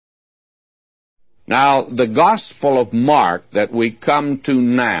Now, the Gospel of Mark that we come to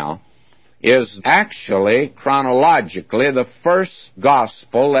now is actually, chronologically, the first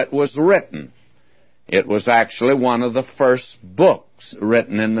gospel that was written. It was actually one of the first books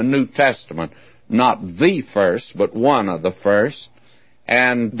written in the New Testament. Not the first, but one of the first.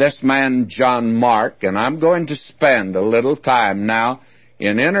 And this man, John Mark, and I'm going to spend a little time now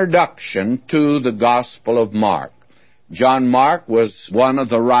in introduction to the Gospel of Mark. John Mark was one of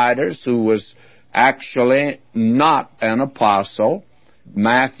the writers who was actually not an apostle.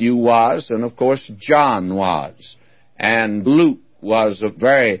 Matthew was, and of course John was. And Luke was a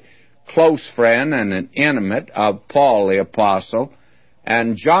very close friend and an intimate of Paul the apostle.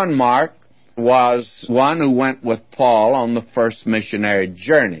 And John Mark was one who went with Paul on the first missionary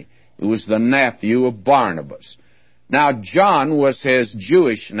journey. He was the nephew of Barnabas. Now, John was his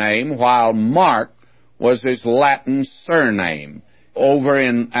Jewish name, while Mark was his Latin surname. Over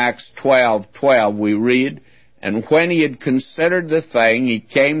in Acts 12:12 we read, "And when he had considered the thing, he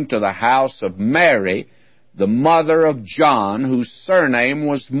came to the house of Mary, the mother of John, whose surname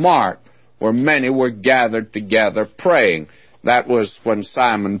was Mark, where many were gathered together praying." That was when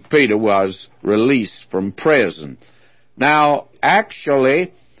Simon Peter was released from prison. Now,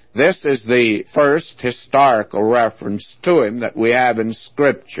 actually, this is the first historical reference to him that we have in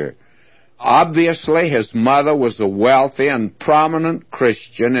Scripture. Obviously, his mother was a wealthy and prominent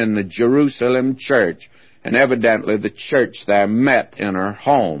Christian in the Jerusalem church, and evidently the church there met in her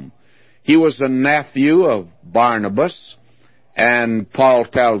home. He was a nephew of Barnabas, and Paul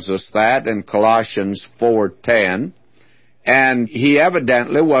tells us that in Colossians 4:10. And he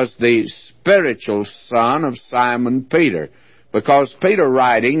evidently was the spiritual son of Simon Peter, because Peter,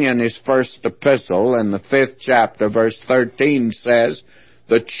 writing in his first epistle in the 5th chapter, verse 13, says,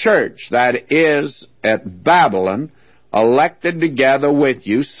 "The church that is at Babylon, elected together with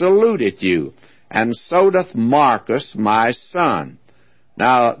you, saluteth you, and so doth Marcus my son."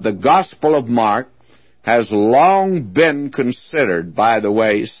 Now, the Gospel of Mark has long been considered, by the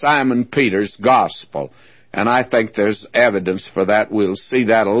way, Simon Peter's Gospel. And I think there's evidence for that. We'll see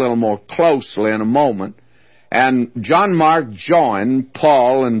that a little more closely in a moment. And John Mark joined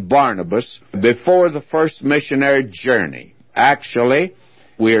Paul and Barnabas before the first missionary journey. Actually,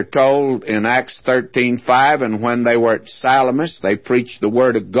 we are told in Acts 13:5, "And when they were at Salamis, they preached the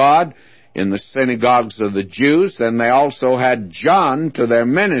word of God in the synagogues of the Jews. Then they also had John to their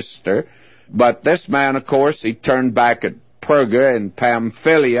minister." But this man, of course, he turned back at Perga in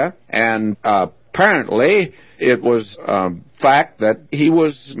Pamphylia, and apparently it was a fact that he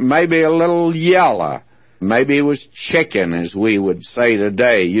was maybe a little yellow. Maybe he was chicken, as we would say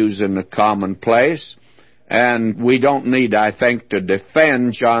today, using the commonplace. And we don't need, I think, to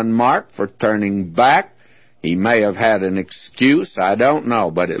defend John Mark for turning back. He may have had an excuse, I don't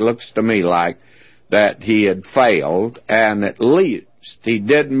know, but it looks to me like that he had failed, and at least he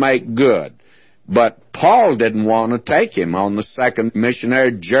did make good. But Paul didn't want to take him on the second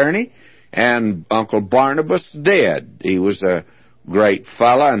missionary journey, and Uncle Barnabas did. He was a great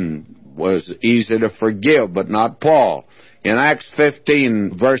fellow and was easy to forgive, but not Paul. In Acts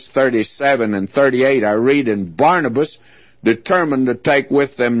 15, verse 37 and 38, I read, "And Barnabas determined to take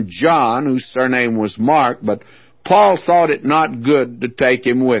with them John, whose surname was Mark, but Paul thought it not good to take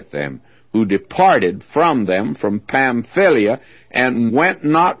him with them, who departed from them from Pamphylia, and went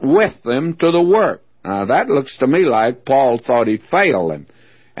not with them to the work." Now, that looks to me like Paul thought he failed them.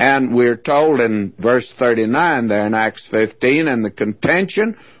 And we're told in verse 39 there in Acts 15, "And the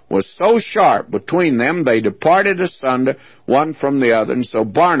contention was so sharp between them, they departed asunder one from the other. And so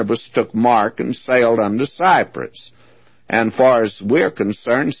Barnabas took Mark and sailed unto Cyprus." And far as we're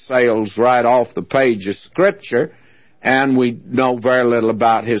concerned, sails right off the page of Scripture, and we know very little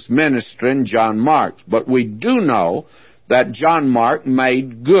about his ministry in John Mark. But we do know that John Mark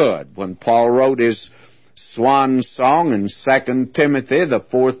made good. When Paul wrote his swan song in 2 Timothy, the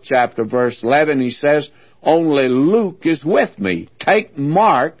 4th chapter, verse 11, he says, "Only Luke is with me. Take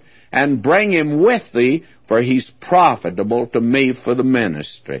Mark and bring him with thee, for he's profitable to me for the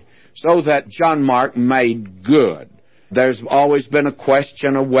ministry." So that John Mark made good. There's always been a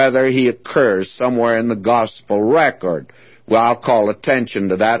question of whether he occurs somewhere in the gospel record. Well, I'll call attention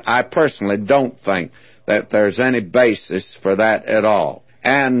to that. I personally don't think that there's any basis for that at all.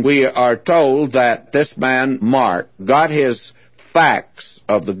 And we are told that this man, Mark, got his facts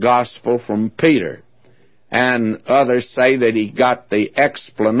of the gospel from Peter. And others say that he got the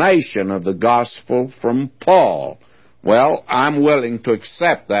explanation of the gospel from Paul. Well, I'm willing to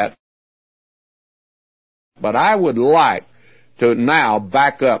accept that. But I would like to now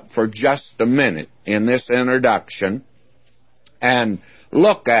back up for just a minute in this introduction and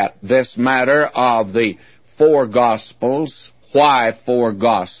look at this matter of the four Gospels. Why four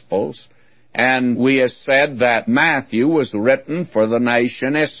Gospels? And we have said that Matthew was written for the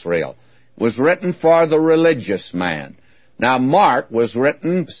nation Israel, was written for the religious man. Now, Mark was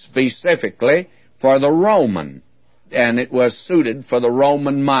written specifically for the Roman, and it was suited for the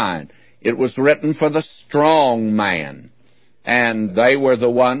Roman mind. It was written for the strong man, and they were the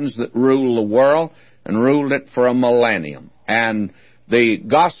ones that ruled the world and ruled it for a millennium. And the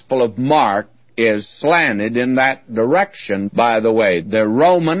Gospel of Mark is slanted in that direction, by the way. The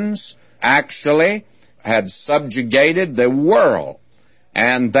Romans actually had subjugated the world,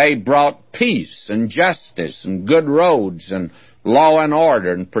 and they brought peace and justice and good roads and law and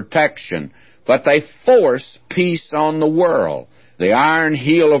order and protection. But they forced peace on the world. The iron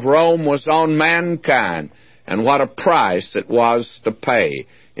heel of Rome was on mankind, and what a price it was to pay.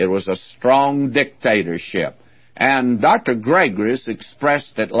 It was a strong dictatorship. And Dr. Gregorius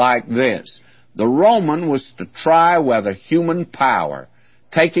expressed it like this: the Roman was to try whether human power,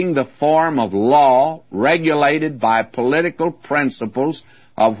 taking the form of law regulated by political principles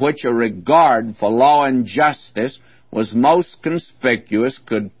of which a regard for law and justice was most conspicuous,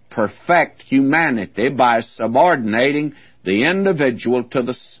 could perfect humanity by subordinating the individual to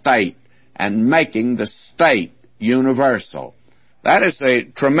the state and making the state universal. That is a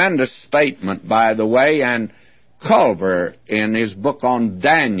tremendous statement, by the way, and Culver, in his book on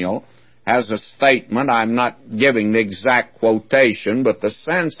Daniel, has a statement. I'm not giving the exact quotation, but the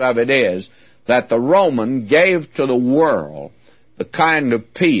sense of it is that the Roman gave to the world the kind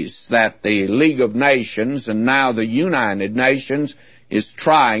of peace that the League of Nations and now the United Nations is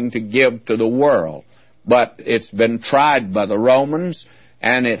trying to give to the world. But it's been tried by the Romans,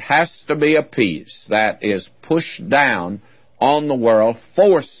 and it has to be a peace that is pushed down on the world,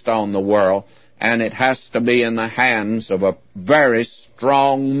 forced on the world, and it has to be in the hands of a very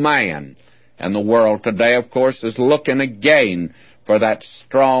strong man. And the world today, of course, is looking again for that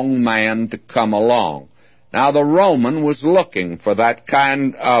strong man to come along. Now, the Roman was looking for that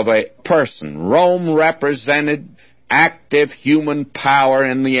kind of a person. Rome represented active human power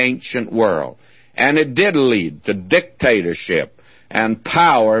in the ancient world, and it did lead to dictatorship and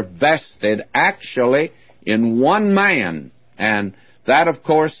power vested actually in one man. And that, of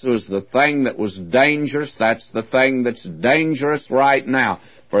course, was the thing that was dangerous. That's the thing that's dangerous right now,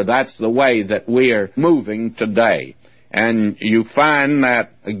 for that's the way that we are moving today. And you find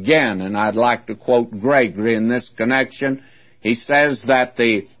that, again, and I'd like to quote Gregory in this connection, he says that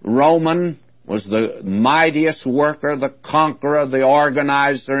the Roman was the mightiest worker, the conqueror, the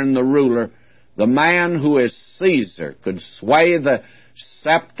organizer, and the ruler. The man who is Caesar could sway the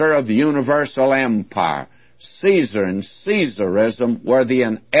scepter of universal empire. Caesar and Caesarism were the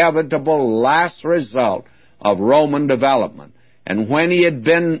inevitable last result of Roman development. And when he had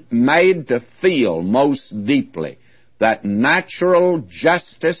been made to feel most deeply that natural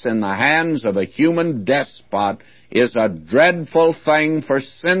justice in the hands of a human despot is a dreadful thing for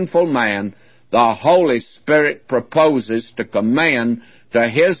sinful man, the Holy Spirit proposes to commend to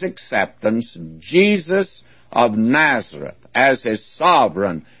his acceptance Jesus of Nazareth as his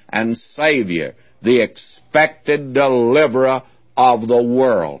sovereign and Savior, the expected deliverer of the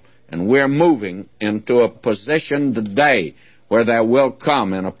world. And we're moving into a position today where there will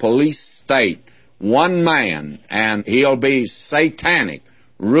come in a police state one man, and he'll be satanic,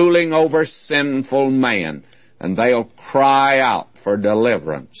 ruling over sinful man, and they'll cry out for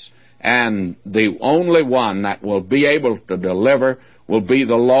deliverance. And the only one that will be able to deliver will be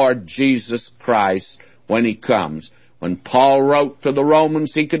the Lord Jesus Christ when he comes. When Paul wrote to the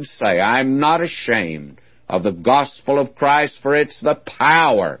Romans, he could say, I'm not ashamed of the gospel of Christ, for it's the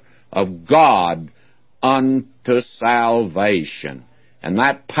power of God unto salvation. And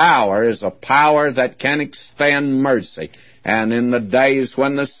that power is a power that can extend mercy. And in the days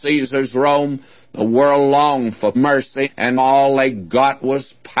when the Caesars roamed, the world longed for mercy, and all they got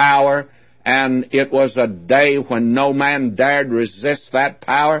was power. And it was a day when no man dared resist that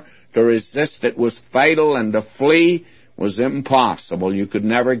power. To resist it was fatal, and to flee was impossible. You could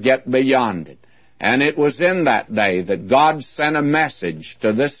never get beyond it. And it was in that day that God sent a message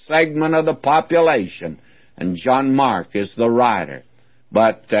to this segment of the population, and John Mark is the writer.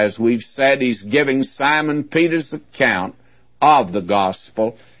 But as we've said, he's giving Simon Peter's account of the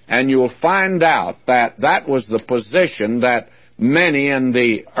gospel, and you'll find out that that was the position that many in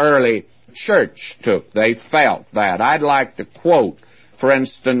the early church took. They felt that. I'd like to quote, for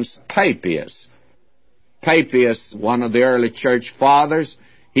instance, Papias. Papias, one of the early church fathers,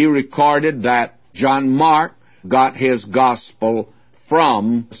 he recorded that John Mark got his gospel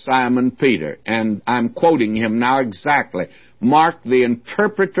from Simon Peter. And I'm quoting him now exactly. Mark, the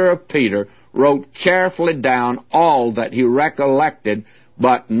interpreter of Peter, wrote carefully down all that he recollected,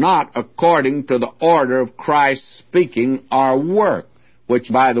 but not according to the order of Christ's speaking or work, which,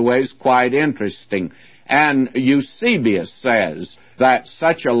 by the way, is quite interesting. And Eusebius says that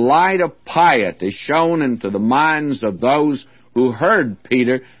such a light of piety shone into the minds of those who heard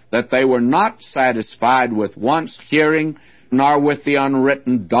Peter that they were not satisfied with once hearing, nor with the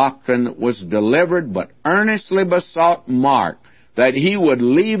unwritten doctrine that was delivered, but earnestly besought Mark that he would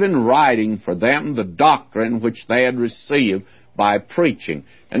leave in writing for them the doctrine which they had received by preaching.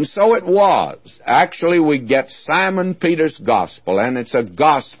 And so it was. Actually, we get Simon Peter's gospel, and it's a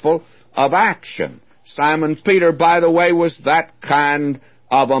gospel of action. Simon Peter, by the way, was that kind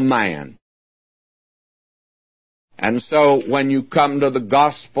of a man. And so when you come to the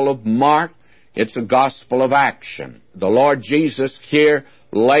Gospel of Mark, it's a gospel of action. The Lord Jesus here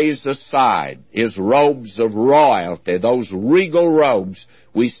lays aside his robes of royalty, those regal robes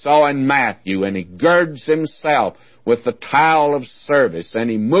we saw in Matthew, and he girds himself with the towel of service, and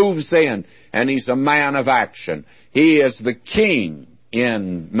he moves in, and he's a man of action. He is the king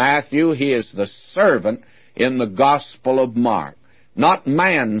in Matthew. He is the servant in the Gospel of Mark. Not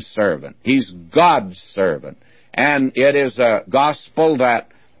man's servant. He's God's servant. And it is a gospel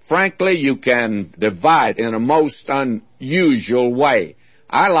that, frankly, you can divide in a most unusual way.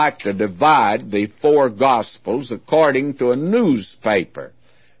 I like to divide the four Gospels according to a newspaper.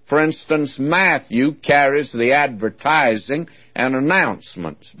 For instance, Matthew carries the advertising and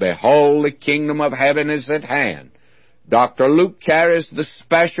announcements. Behold, the kingdom of heaven is at hand. Dr. Luke carries the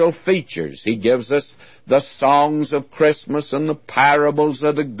special features. He gives us the songs of Christmas and the parables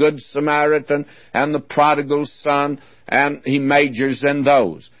of the Good Samaritan and the prodigal son, and he majors in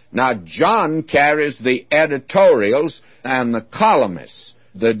those. Now, John carries the editorials and the columnists,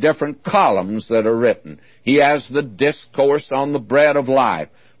 the different columns that are written. He has the discourse on the bread of life,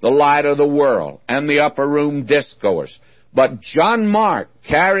 the light of the world, and the upper room discourse. But John Mark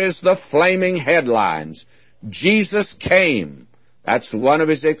carries the flaming headlines. Jesus came. That's one of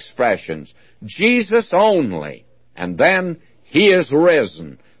his expressions. Jesus only. And then, he is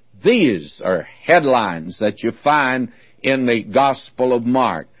risen. These are headlines that you find in the Gospel of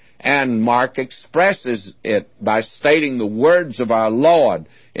Mark. And Mark expresses it by stating the words of our Lord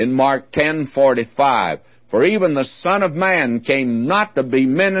in Mark 10:45. For even the Son of Man came not to be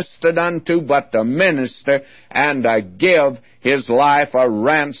ministered unto, but to minister and to give his life a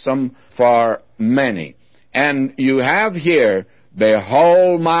ransom for many. And you have here,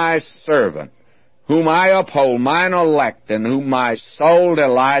 behold my servant, whom I uphold, mine elect, in whom my soul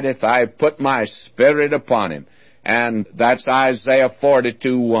delighteth, I have put my spirit upon him. And that's Isaiah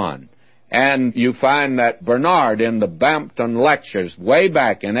 42:1. And you find that Bernard in the Bampton Lectures, way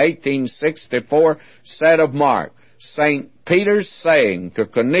back in 1864, said of Mark, St. Peter's saying to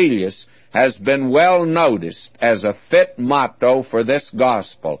Cornelius has been well noticed as a fit motto for this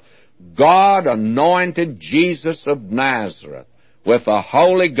gospel. God anointed Jesus of Nazareth with the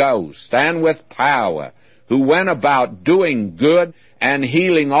Holy Ghost and with power, who went about doing good and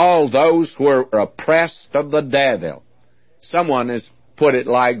healing all those who were oppressed of the devil. Someone has put it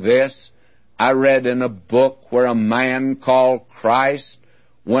like this. I read in a book where a man called Christ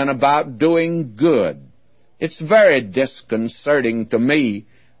went about doing good. It's very disconcerting to me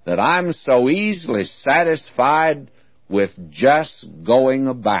that I'm so easily satisfied with just going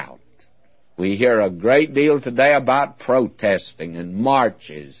about. We hear a great deal today about protesting and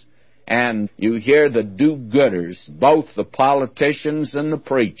marches, and you hear the do-gooders, both the politicians and the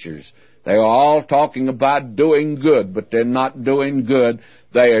preachers. They are all talking about doing good, but they're not doing good.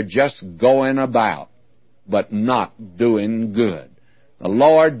 They are just going about, but not doing good. The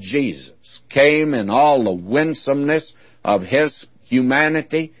Lord Jesus came in all the winsomeness of his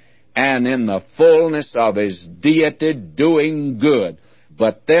humanity and in the fullness of his deity doing good.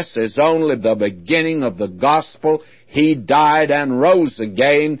 But this is only the beginning of the gospel. He died and rose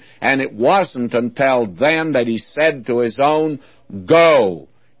again, and it wasn't until then that he said to his own, go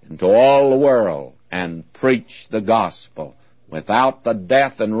into all the world and preach the gospel. Without the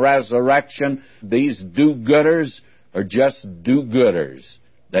death and resurrection, these do-gooders are just do-gooders.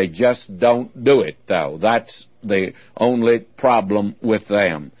 They just don't do it, though. That's the only problem with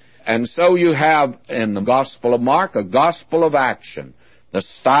them. And so you have in the Gospel of Mark a gospel of action. The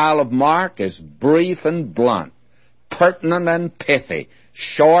style of Mark is brief and blunt, pertinent and pithy,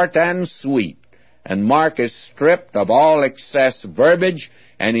 short and sweet. And Mark is stripped of all excess verbiage,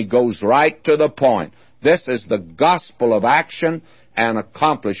 and he goes right to the point. This is the gospel of action, and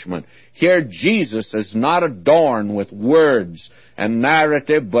accomplishment. Here Jesus is not adorned with words and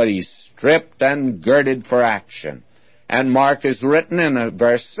narrative, but he's stripped and girded for action. And Mark is written in a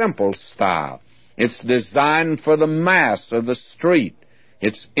very simple style. It's designed for the mass of the street.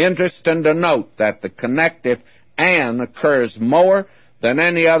 It's interesting to note that the connective "and" occurs more than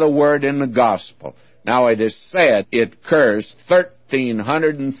any other word in the Gospel. Now, it is said it occurs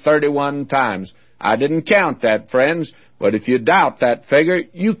 1,331 times. I didn't count that, friends, but if you doubt that figure,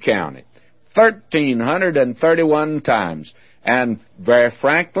 you count it. 1,331 times. And very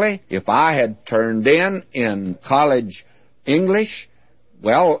frankly, if I had turned in college English,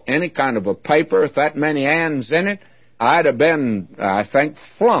 well, any kind of a paper with that many ands in it, I'd have been, I think,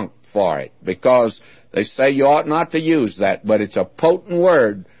 flunked for it, because they say you ought not to use that, but it's a potent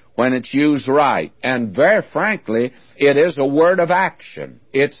word when it's used right. And very frankly, it is a word of action.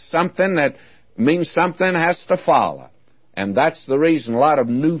 It's something that means something has to follow. And that's the reason a lot of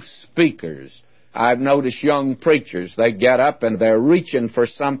new speakers, I've noticed young preachers, they get up and they're reaching for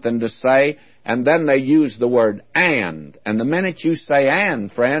something to say, and then they use the word "and." And the minute you say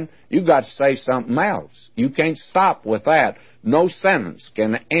 "and," friend, you've got to say something else. You can't stop with that. No sentence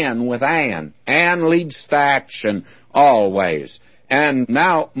can end with "and." "And" leads to action always. And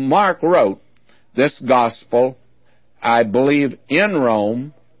now Mark wrote this gospel, I believe, in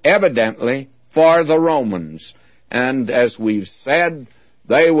Rome, evidently for the Romans. And as we've said,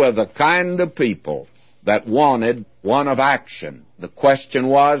 they were the kind of people that wanted one of action. The question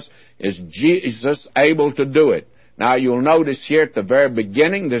was, is Jesus able to do it? Now, you'll notice here at the very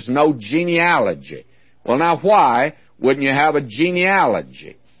beginning, there's no genealogy. Well, now, why wouldn't you have a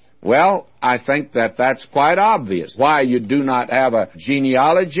genealogy? Well, I think that that's quite obvious. Why you do not have a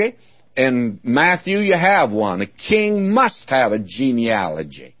genealogy? In Matthew, you have one. A king must have a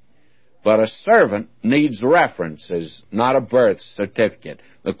genealogy. But a servant needs references, not a birth certificate.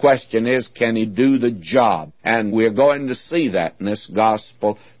 The question is, can he do the job? And we're going to see that in this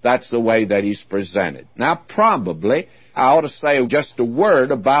gospel. That's the way that he's presented. Now, probably, I ought to say just a word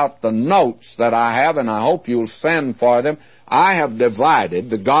about the notes that I have, and I hope you'll send for them. I have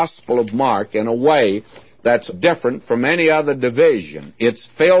divided the Gospel of Mark in a way that's different from any other division. It's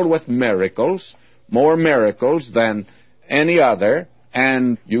filled with miracles, more miracles than any other.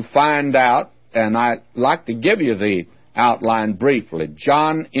 And you find out, and I'd like to give you the outline briefly.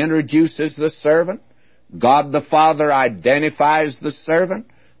 John introduces the servant. God the Father identifies the servant.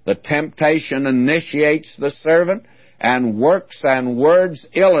 The temptation initiates the servant. And works and words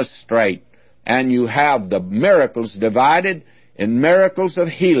illustrate. And you have the miracles divided in miracles of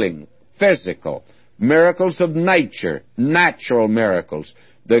healing, physical, miracles of nature, natural miracles,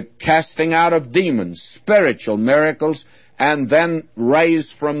 the casting out of demons, spiritual miracles, and then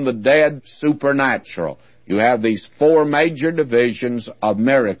raised from the dead, supernatural. You have these four major divisions of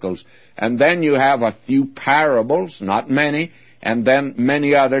miracles. And then you have a few parables, not many, and then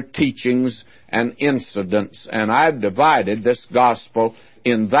many other teachings and incidents. And I've divided this gospel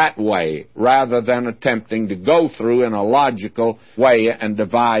in that way, rather than attempting to go through in a logical way and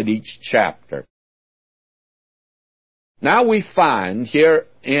divide each chapter. Now we find here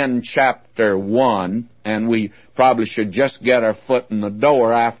in chapter 1, and we probably should just get our foot in the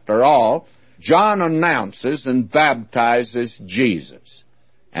door after all, John announces and baptizes Jesus.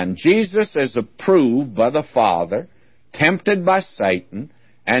 And Jesus is approved by the Father, tempted by Satan,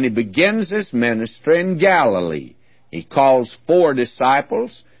 and he begins his ministry in Galilee. He calls 4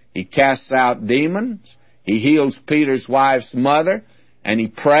 disciples, he casts out demons, he heals Peter's wife's mother, and he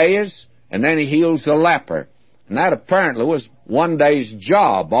prays, and then he heals a leper. And that apparently was one day's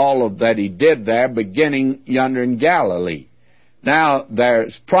job, all of that he did there, beginning yonder in Galilee. Now,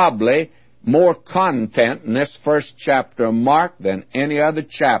 there's probably more content in this first chapter of Mark than any other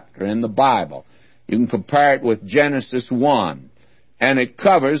chapter in the Bible. You can compare it with Genesis 1. And it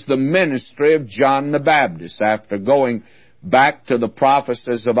covers the ministry of John the Baptist after going back to the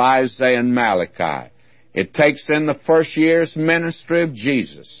prophecies of Isaiah and Malachi. It takes in the first year's ministry of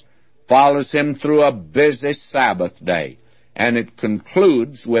Jesus, follows him through a busy Sabbath day, and it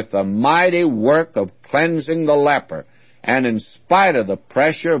concludes with a mighty work of cleansing the leper. And in spite of the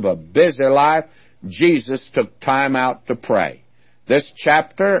pressure of a busy life, Jesus took time out to pray. This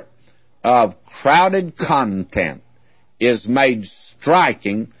chapter of crowded content is made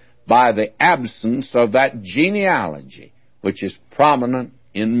striking by the absence of that genealogy, which is prominent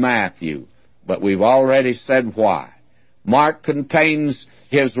in Matthew. But we've already said why. Mark contains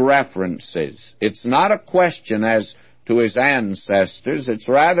his references. It's not a question as to his ancestors, it's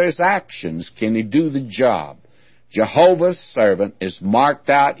rather his actions. Can he do the job? Jehovah's servant is marked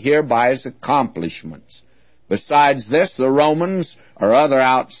out here by his accomplishments. Besides this, the Romans or other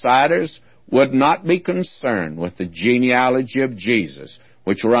outsiders would not be concerned with the genealogy of Jesus,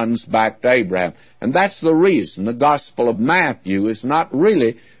 which runs back to Abraham. And that's the reason the Gospel of Matthew is not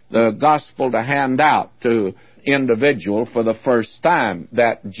really the gospel to hand out to individual for the first time.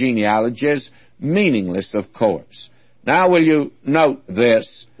 That genealogy is meaningless, of course. Now will you note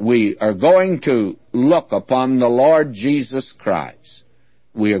this? We are going to look upon the Lord Jesus Christ.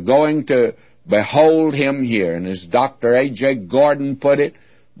 We are going to behold Him here. And as Dr. A.J. Gordon put it,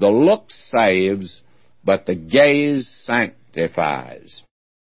 the look saves, but the gaze sanctifies.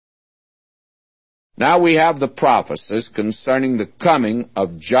 Now we have the prophecies concerning the coming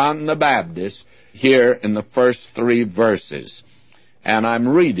of John the Baptist here in the first 3 verses. And I'm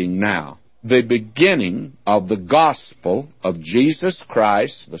reading now. The beginning of the gospel of Jesus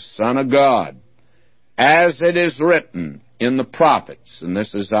Christ, the Son of God, as it is written in the prophets, and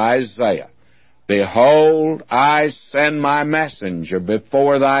this is Isaiah, Behold, I send my messenger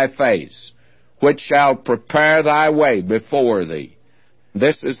before thy face, which shall prepare thy way before thee.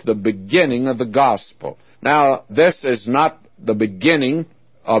 This is the beginning of the gospel. Now, this is not the beginning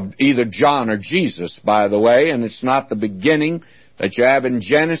of either John or Jesus, by the way, and it's not the beginning that you have in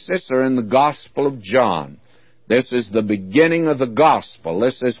Genesis or in the Gospel of John. This is the beginning of the gospel.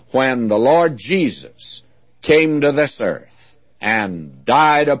 This is when the Lord Jesus came to this earth and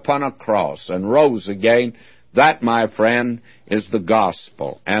died upon a cross and rose again. That, my friend, is the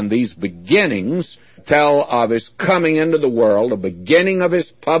gospel. And these beginnings tell of His coming into the world, the beginning of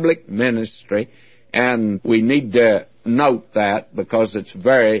His public ministry, and we need to note that because it's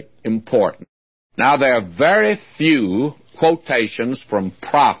very important. Now, there are very few quotations from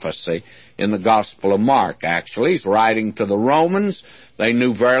prophecy in the Gospel of Mark, actually. He's writing to the Romans. They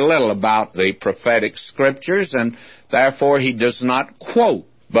knew very little about the prophetic scriptures, and therefore he does not quote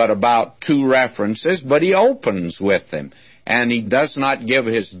but about 2 references, but he opens with them. And he does not give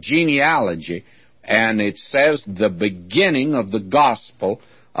his genealogy, and it says the beginning of the gospel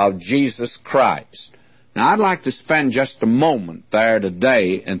of Jesus Christ. Now, I'd like to spend just a moment there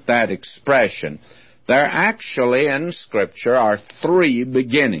today at that expression. There actually in Scripture are 3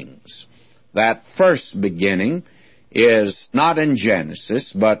 beginnings. That first beginning is not in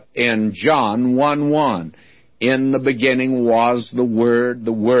Genesis, but in John 1:1. In the beginning was the Word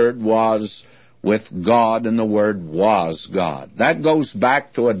was with God, and the Word was God. That goes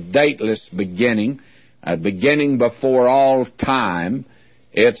back to a dateless beginning, a beginning before all time.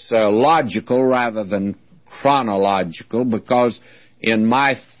 It's logical rather than chronological, because in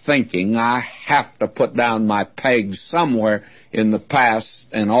my thinking I have to put down my pegs somewhere in the past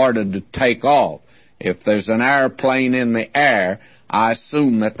in order to take off. If there's an airplane in the air, I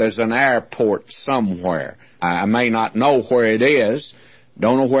assume that there's an airport somewhere. I may not know where it is,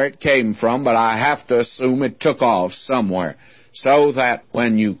 don't know where it came from, but I have to assume it took off somewhere. So that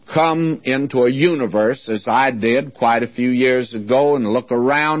when you come into a universe, as I did quite a few years ago, and look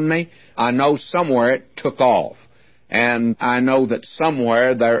around me, I know somewhere it took off. And I know that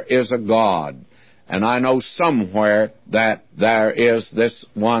somewhere there is a God. And I know somewhere that there is this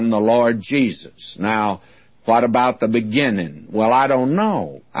one, the Lord Jesus. Now, what about the beginning? Well, I don't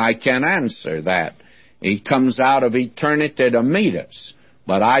know. I can't answer that. He comes out of eternity to meet us.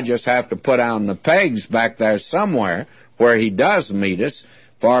 But I just have to put down the pegs back there somewhere where He does meet us,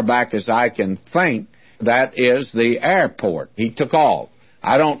 far back as I can think. That is the airport. He took off.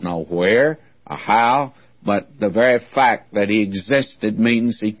 I don't know where or how, but the very fact that He existed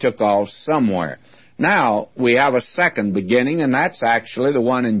means He took off somewhere. Now, we have a second beginning, and that's actually the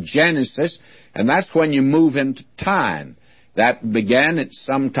one in Genesis, and that's when you move into time. That began at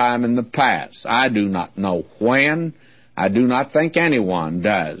some time in the past. I do not know when. I do not think anyone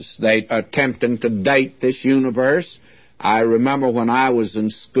does. They are attempting to date this universe. I remember when I was in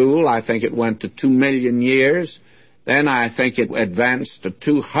school, I think it went to 2 million years. Then I think it advanced to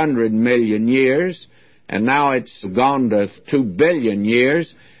 200 million years. And now it's gone to 2 billion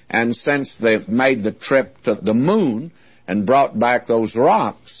years. And since they've made the trip to the moon and brought back those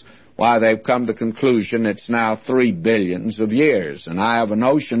rocks, why, they've come to the conclusion it's now 3 billions of years. And I have a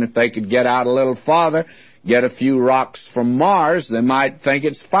notion if they could get out a little farther, get a few rocks from Mars, they might think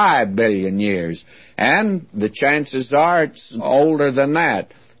it's 5 billion years. And the chances are it's older than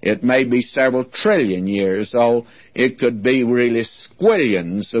that. It may be several trillion years old. It could be really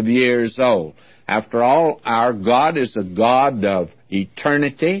squillions of years old. After all, our God is a God of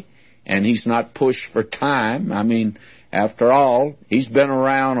eternity, and He's not pushed for time. I mean, after all, He's been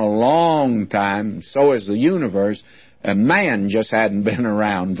around a long time, so is the universe. And man just hadn't been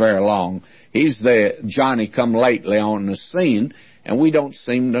around very long. He's the Johnny-come-lately on the scene, and we don't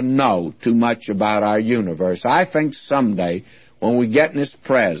seem to know too much about our universe. I think someday when we get in His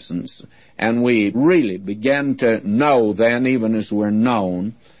presence and we really begin to know then, even as we're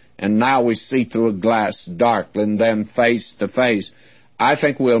known, and now we see through a glass darkly and then face to face, I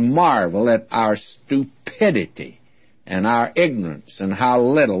think we'll marvel at our stupidity and our ignorance and how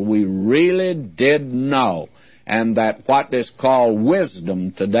little we really did know, and that what is called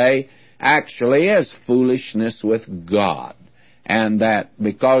wisdom today actually is foolishness with God, and that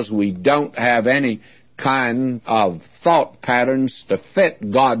because we don't have any kind of thought patterns to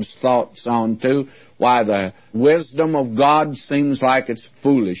fit God's thoughts onto, why the wisdom of God seems like it's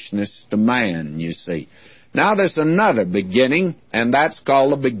foolishness to man, you see. Now there's another beginning, and that's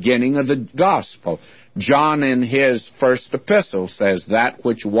called the beginning of the gospel. John in his first epistle says that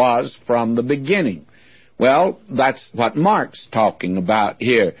which was from the beginning. Well, that's what Mark's talking about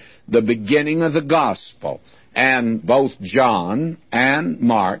here, the beginning of the gospel. And both John and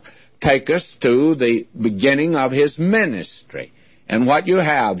Mark take us to the beginning of his ministry. And what you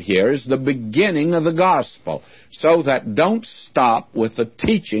have here is the beginning of the gospel. So that don't stop with the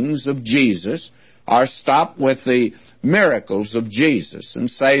teachings of Jesus or stop with the miracles of Jesus and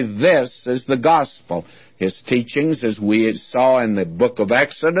say this is the gospel. His teachings, as we saw in the book of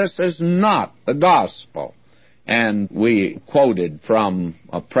Exodus, is not the gospel. And we quoted from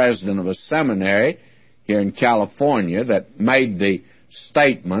a president of a seminary here in California that made the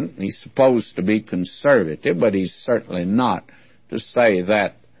statement, he's supposed to be conservative, but he's certainly not, to say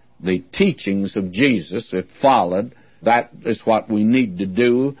that the teachings of Jesus, if followed, that is what we need to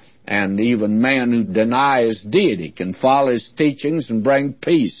do, and even man who denies deity can follow his teachings and bring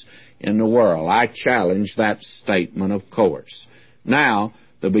peace in the world. I challenge that statement, of course. Now,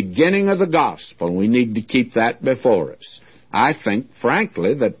 the beginning of the gospel, we need to keep that before us. I think,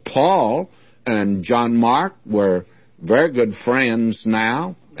 frankly, that Paul and John Mark were very good friends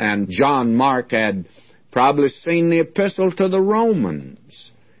now, and John Mark had probably seen the epistle to the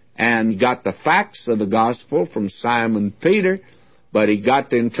Romans and got the facts of the gospel from Simon Peter, but he got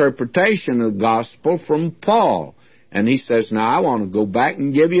the interpretation of the gospel from Paul. And he says, now I want to go back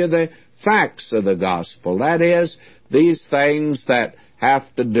and give you the facts of the gospel. That is, these things that have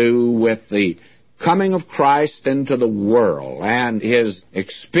to do with the coming of Christ into the world and his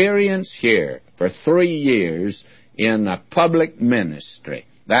experience here for 3 years in a public ministry.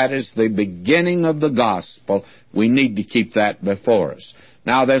 That is the beginning of the gospel. We need to keep that before us.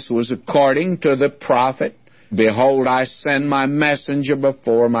 Now, this was according to the prophet, behold, I send my messenger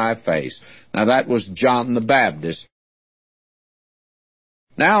before my face. Now, that was John the Baptist.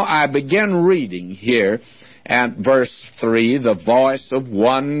 Now, I begin reading here at verse 3, the voice of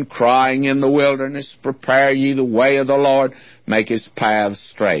one crying in the wilderness, prepare ye the way of the Lord, make his paths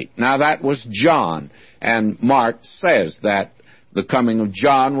straight. Now, that was John, and Mark says that the coming of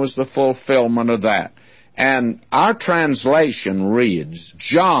John was the fulfillment of that. And our translation reads,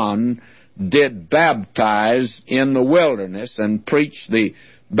 John did baptize in the wilderness and preach the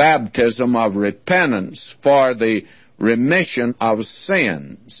baptism of repentance for the remission of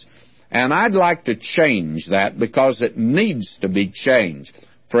sins. And I'd like to change that because it needs to be changed,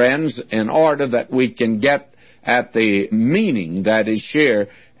 friends, in order that we can get at the meaning that is here,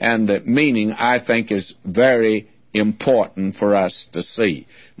 and the meaning, I think, is very important for us to see.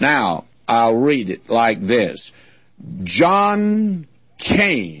 Now, I'll read it like this. John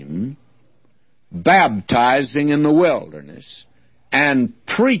came baptizing in the wilderness and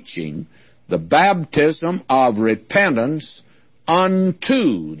preaching the baptism of repentance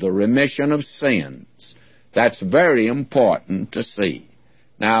unto the remission of sins. That's very important to see.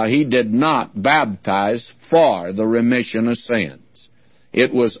 Now, he did not baptize for the remission of sins.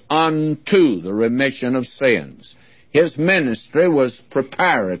 It was unto the remission of sins. His ministry was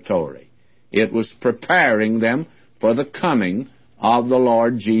preparatory. It was preparing them for the coming of the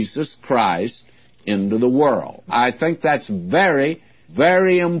Lord Jesus Christ into the world. I think that's very,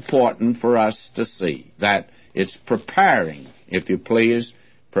 very important for us to see, that it's preparing, if you please,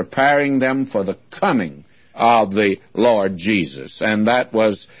 preparing them for the coming of the Lord Jesus. And that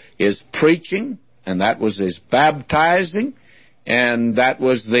was his preaching, and that was his baptizing, and that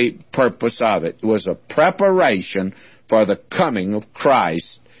was the purpose of it. It was a preparation for the coming of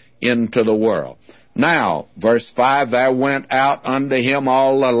Christ into the world. Now, verse 5, there went out unto him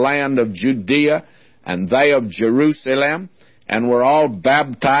all the land of Judea, and they of Jerusalem, and were all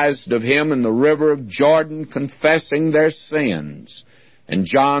baptized of him in the river of Jordan, confessing their sins. And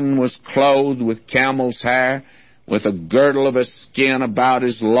John was clothed with camel's hair, with a girdle of a skin about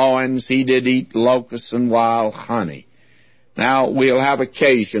his loins. He did eat locusts and wild honey. Now, we'll have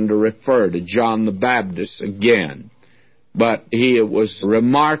occasion to refer to John the Baptist again. But he was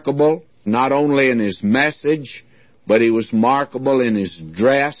remarkable not only in his message, but he was remarkable in his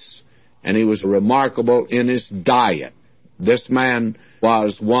dress, and he was remarkable in his diet. This man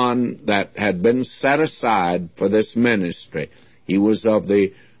was one that had been set aside for this ministry. He was of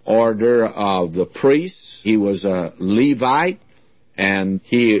the order of the priests. He was a Levite, and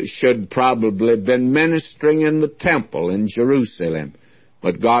he should probably have been ministering in the temple in Jerusalem.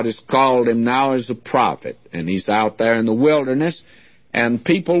 But God has called him now as a prophet, and he's out there in the wilderness, and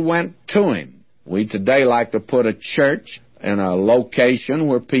people went to him. We today like to put a church in a location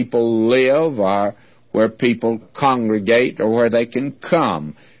where people live or where people congregate or where they can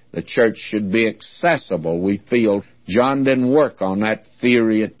come. The church should be accessible. We feel John didn't work on that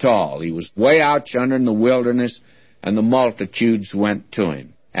theory at all. He was way out yonder in the wilderness, and the multitudes went to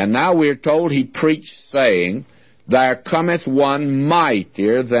him. And now we're told he preached, saying, "There cometh one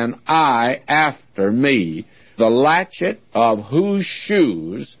mightier than I after me, the latchet of whose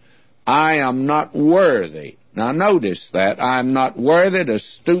shoes I am not worthy." Now notice that. I am not worthy to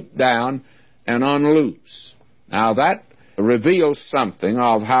stoop down and unloose. Now that reveals something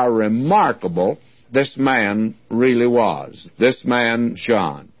of how remarkable this man really was, this man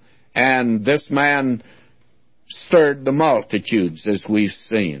John. And this man stirred the multitudes, as we've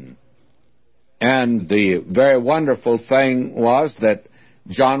seen. And the very wonderful thing was that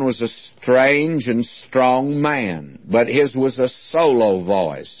John was a strange and strong man, but his was a solo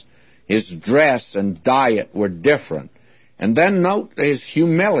voice. His dress and diet were different. And then note his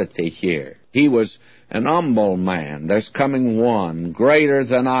humility here. He was an humble man. There's coming one greater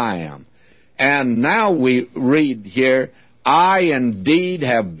than I am. And now we read here, "I indeed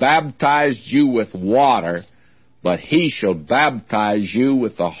have baptized you with water, but he shall baptize you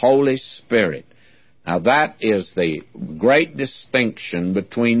with the Holy Spirit." Now that is the great distinction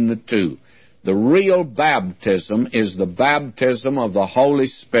between the two. The real baptism is the baptism of the Holy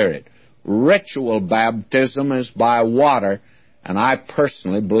Spirit. Ritual baptism is by water, and I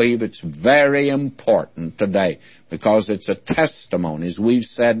personally believe it's very important today because it's a testimony, as we've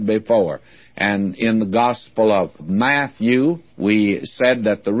said before. And in the Gospel of Matthew, we said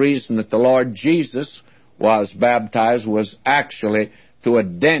that the reason that the Lord Jesus was baptized was actually to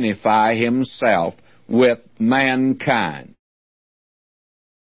identify himself with mankind.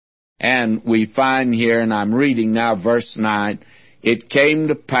 And we find here, and I'm reading now verse 9, "It came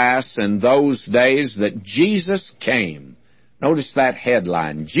to pass in those days that Jesus came." Notice that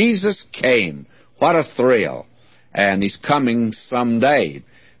headline, Jesus came. What a thrill. And he's coming someday.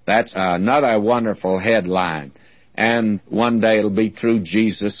 That's another wonderful headline. And one day it'll be true,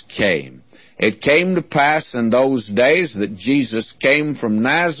 Jesus came. "It came to pass in those days that Jesus came from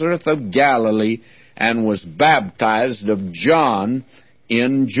Nazareth of Galilee and was baptized of John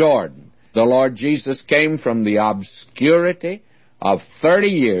in Jordan." The Lord Jesus came from the obscurity of 30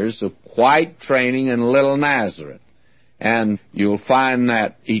 years of quiet training in little Nazareth. And you'll find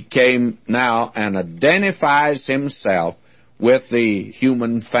that he came now and identifies himself with the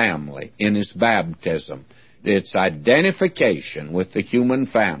human family in his baptism. It's identification with the human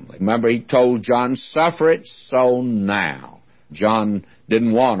family. Remember, he told John, "Suffer it so now." John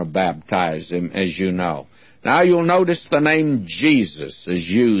didn't want to baptize him, as you know. Now you'll notice the name Jesus is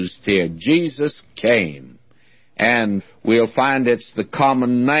used here. Jesus came. And we'll find it's the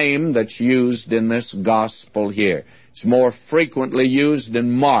common name that's used in this gospel here. It's more frequently used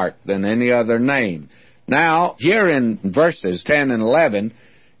in Mark than any other name. Now, here in verses 10 and 11,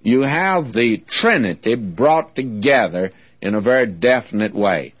 you have the Trinity brought together in a very definite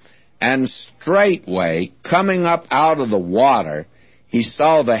way. "And straightway, coming up out of the water, he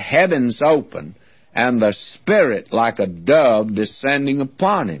saw the heavens open, and the Spirit like a dove descending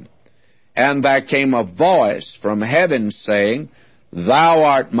upon him. And there came a voice from heaven saying, Thou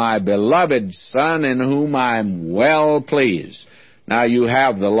art my beloved Son, in whom I am well pleased." Now you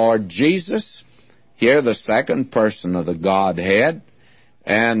have the Lord Jesus, here the second person of the Godhead,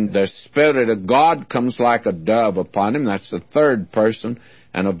 and the Spirit of God comes like a dove upon him. That's the third person.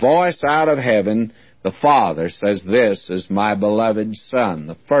 And a voice out of heaven, the Father, says, "This is my beloved Son,"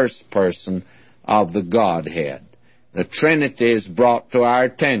 the first person of the Godhead. The Trinity is brought to our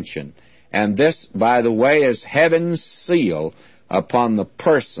attention. And this, by the way, is heaven's seal upon the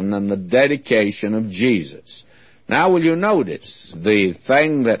person and the dedication of Jesus. Now, will you notice the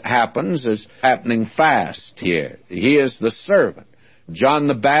thing that happens is happening fast here. He is the servant. John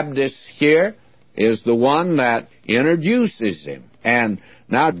the Baptist here is the one that introduces him. And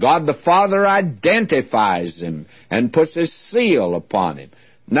now God the Father identifies him and puts his seal upon him.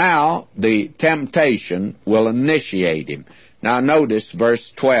 Now the temptation will initiate him. Now notice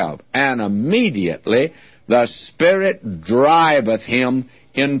verse 12. "And immediately the Spirit driveth him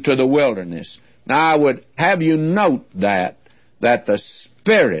into the wilderness. Now I would have you note that the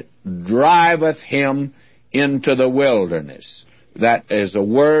Spirit driveth him into the wilderness. That is a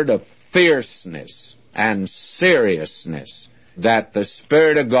word of fierceness and seriousness, that the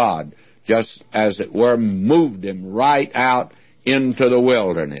Spirit of God, just as it were, moved him right out into the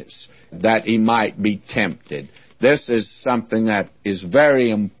wilderness, that he might be tempted. This is something that is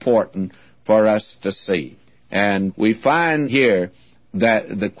very important for us to see. And we find here that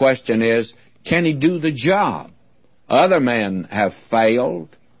the question is, can he do the job? Other men have failed.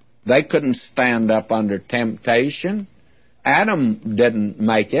 They couldn't stand up under temptation. Adam didn't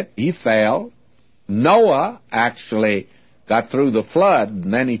make it. He fell. Noah actually got through the flood,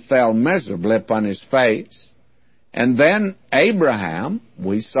 and then he fell miserably upon his face. And then Abraham,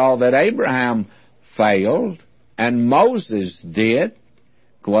 we saw that Abraham failed, and Moses did.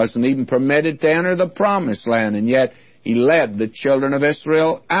 He wasn't even permitted to enter the promised land, and yet he led the children of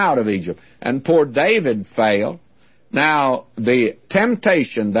Israel out of Egypt. And poor David failed. Now, the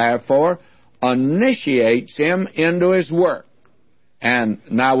temptation, therefore, initiates him into his work. And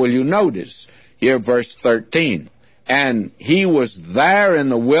now will you notice here verse 13, and he was there in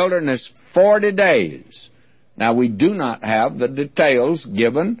the wilderness 40 days. Now, we do not have the details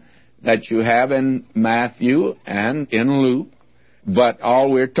given that you have in Matthew and in Luke, but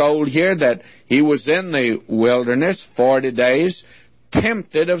all we're told here that he was in the wilderness 40 days,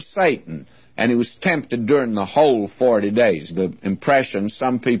 tempted of Satan. And he was tempted during the whole 40 days. The impression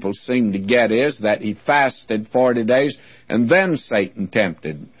some people seem to get is that he fasted 40 days and then Satan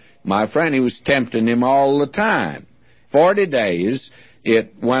tempted. My friend, he was tempting him all the time. 40 days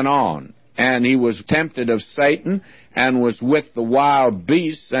it went on. And he was tempted of Satan and was with the wild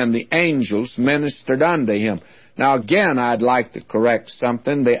beasts, and the angels ministered unto him. Now again, I'd like to correct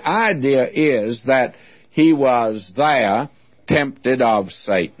something. The idea is that he was there tempted of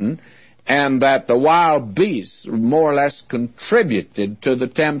Satan, and that the wild beasts more or less contributed to the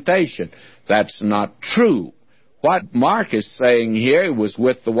temptation. That's not true. What Mark is saying here was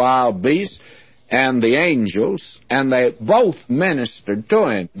with the wild beasts and the angels, and they both ministered to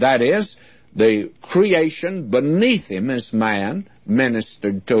him. That is, the creation beneath him as man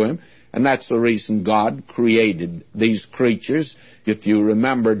ministered to him, and that's the reason God created these creatures. If you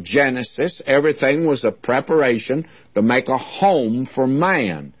remember Genesis, everything was a preparation to make a home for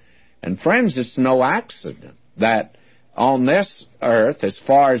man. And friends, it's no accident that on this earth, as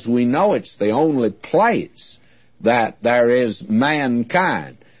far as we know, it's the only place that there is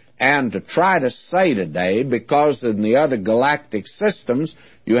mankind. And to try to say today, because in the other galactic systems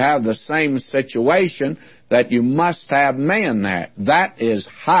you have the same situation, that you must have man there, that is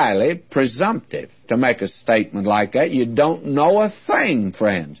highly presumptive. To make a statement like that, you don't know a thing,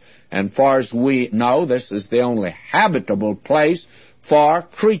 friends. And far as we know, this is the only habitable place for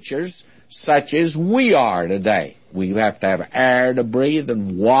creatures such as we are today. We have to have air to breathe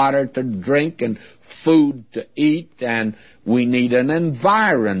and water to drink and food to eat, and we need an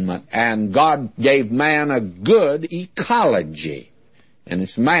environment. And God gave man a good ecology, and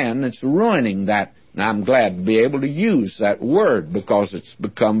it's man that's ruining that. And I'm glad to be able to use that word because it's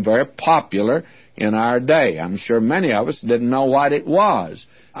become very popular in our day. I'm sure many of us didn't know what it was.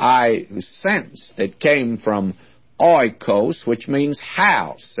 I sensed it came from oikos, which means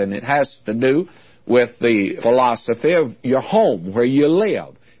house, and it has to do with the philosophy of your home, where you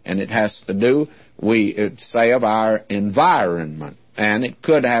live. And it has to do, we say, of our environment. And it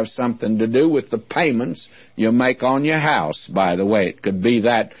could have something to do with the payments you make on your house, by the way. It could be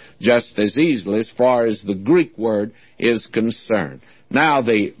that just as easily as far as the Greek word is concerned. Now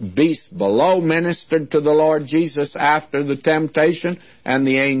the beast below ministered to the Lord Jesus after the temptation, and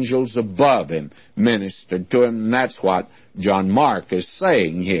the angels above him ministered to him. And that's what John Mark is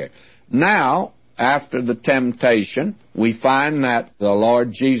saying here. Now, after the temptation, we find that the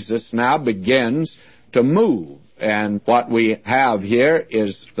Lord Jesus now begins to move. And what we have here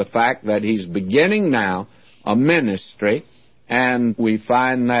is the fact that he's beginning now a ministry, and we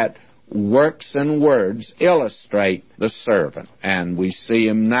find that works and words illustrate the servant. And we see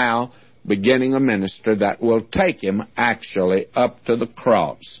him now beginning a ministry that will take him actually up to the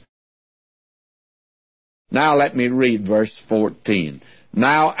cross. Now let me read verse 14.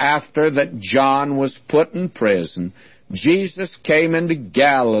 Now after that John was put in prison, Jesus came into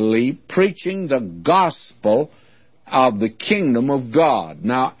Galilee preaching the gospel of the kingdom of God.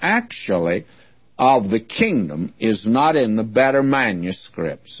 Now actually, of the kingdom is not in the better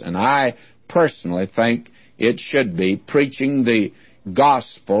manuscripts, and I personally think it should be preaching the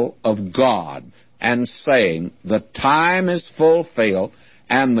gospel of God and saying, the time is fulfilled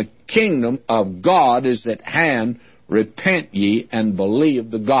and the kingdom of God is at hand. Repent ye and believe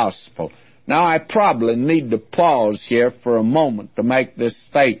the gospel. Now, I probably need to pause here for a moment to make this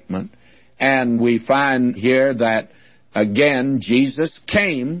statement. And we find here that, again, Jesus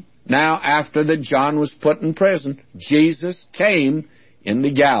came. Now, after that John was put in prison, Jesus came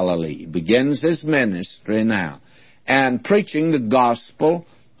into Galilee. He begins his ministry now, and preaching the gospel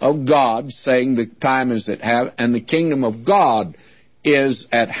of God, saying the time is at hand, and the kingdom of God is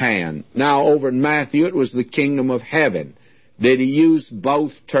at hand. Now, over in Matthew, it was the kingdom of heaven. Did he use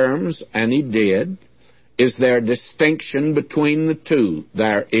both terms? And he did. Is there a distinction between the two?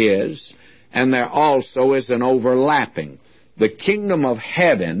 There is. And there also is an overlapping. The kingdom of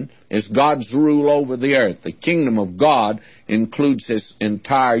heaven is God's rule over the earth. The kingdom of God includes his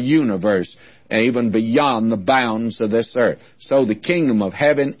entire universe, even beyond the bounds of this earth. So the kingdom of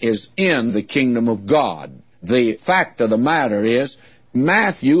heaven is in the kingdom of God. The fact of the matter is,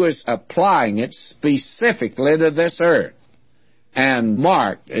 Matthew is applying it specifically to this earth. And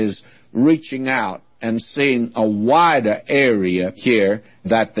Mark is reaching out and seeing a wider area here,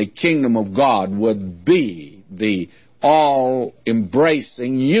 that the kingdom of God would be the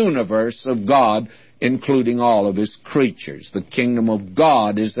all-embracing universe of God, including all of his creatures. The kingdom of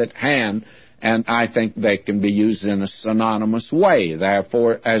God is at hand, and I think they can be used in a synonymous way,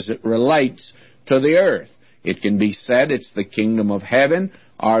 therefore, as it relates to the earth. It can be said it's the kingdom of heaven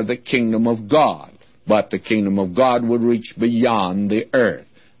or the kingdom of God, but the kingdom of God would reach beyond the earth.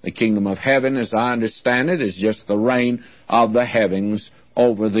 The kingdom of heaven, as I understand it, is just the reign of the heavens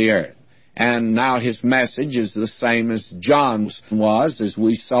over the earth. And now his message is the same as John's was, as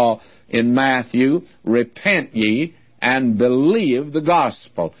we saw in Matthew. Repent ye and believe the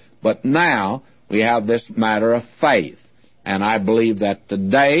gospel. But now we have this matter of faith. And I believe that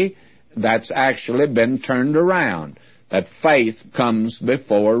today that's actually been turned around, that faith comes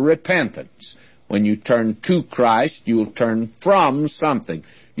before repentance. When you turn to Christ, you'll turn from something.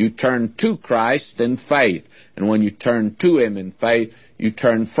 You turn to Christ in faith. And when you turn to him in faith, you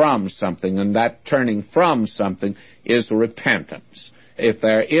turn from something. And that turning from something is repentance. If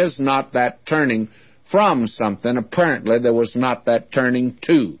there is not that turning from something, apparently there was not that turning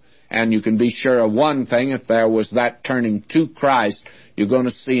to. And you can be sure of one thing: if there was that turning to Christ, you're going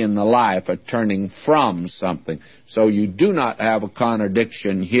to see in the life a turning from something. So you do not have a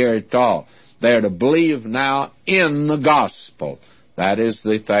contradiction here at all. They're to believe now in the gospel. That is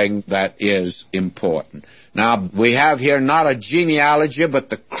the thing that is important. Now, we have here not a genealogy, but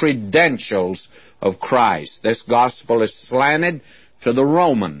the credentials of Christ. This gospel is slanted to the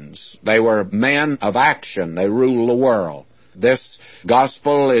Romans. They were men of action. They ruled the world. This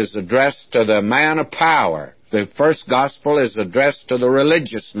gospel is addressed to the man of power. The first gospel is addressed to the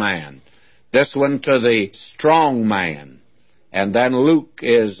religious man. This one to the strong man. And then Luke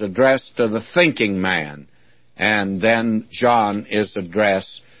is addressed to the thinking man. And then John is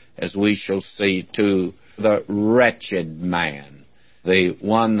addressed, as we shall see, to the wretched man, the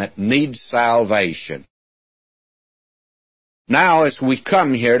one that needs salvation. Now, as we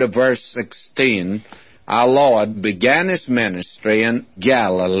come here to verse 16, our Lord began his ministry in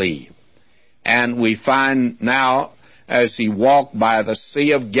Galilee. And we find now, as he walked by the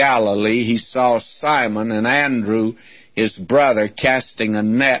Sea of Galilee, he saw Simon and Andrew, his brother, casting a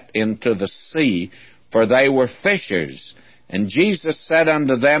net into the sea, for they were fishers. And Jesus said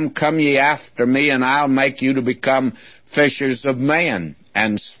unto them, Come ye after me, and I'll make you to become fishers of men.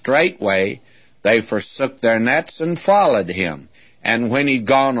 And straightway they forsook their nets and followed him. And when he'd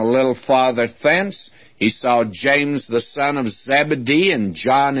gone a little farther thence, he saw James the son of Zebedee and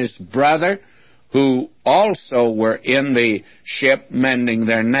John his brother, who also were in the ship mending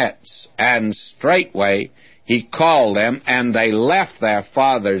their nets. And straightway he called them, and they left their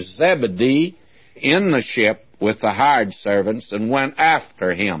father Zebedee in the ship with the hired servants and went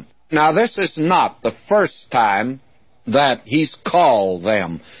after him. Now, this is not the first time that he's called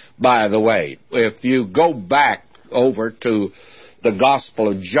them, by the way. If you go back over to the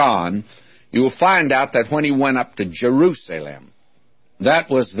Gospel of John, you'll find out that when he went up to Jerusalem, that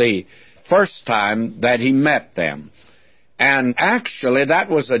was the first time that he met them. And actually, that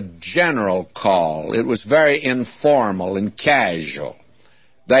was a general call. It was very informal and casual.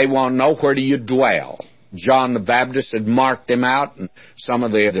 They want to know, where do you dwell? John the Baptist had marked him out, and some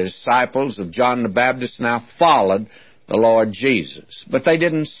of the disciples of John the Baptist now followed the Lord Jesus. But they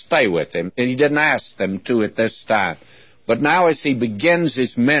didn't stay with him, and he didn't ask them to at this time. But now, as he begins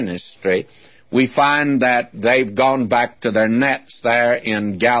his ministry, we find that they've gone back to their nets there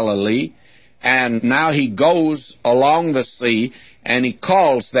in Galilee, and now he goes along the sea, and he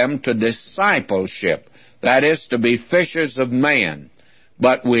calls them to discipleship. That is, to be fishers of men.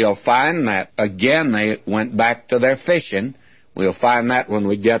 But we'll find that, again, they went back to their fishing. We'll find that when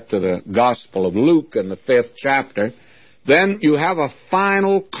we get to the Gospel of Luke in the 5th chapter. Then you have a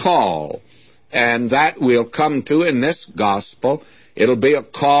final call, and that we'll come to in this Gospel. It'll be a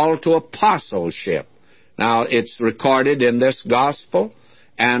call to apostleship. Now, it's recorded in this Gospel,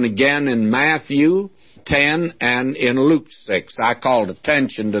 and again in Matthew 10 and in Luke 6. I called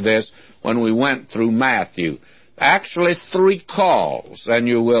attention to this when we went through Matthew. Actually, 3 calls, and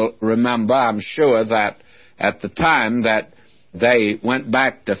you will remember, I'm sure, that at the time that they went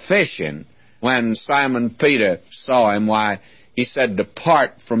back to fishing, when Simon Peter saw him, why, he said,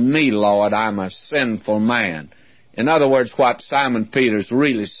 "Depart from me, Lord, I'm a sinful man." In other words, what Simon Peter's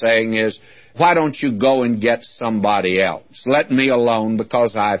really saying is, why don't you go and get somebody else? Let me alone,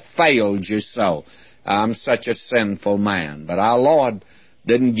 because I failed you so. I'm such a sinful man. But our Lord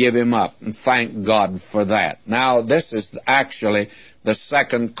didn't give him up, and thank God for that. Now, this is actually the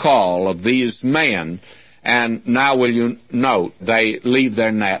second call of these men, and now will you note, they leave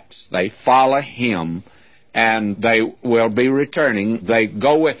their nets, they follow him, and they will be returning. They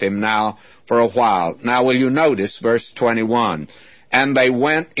go with him now for a while. Now, will you notice verse 21? And they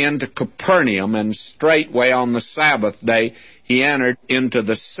went into Capernaum, and straightway on the Sabbath day he entered into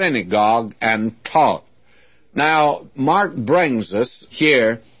the synagogue and taught. Now, Mark brings us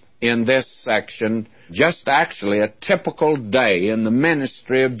here in this section just actually a typical day in the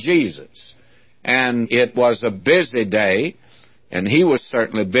ministry of Jesus. And it was a busy day, and he was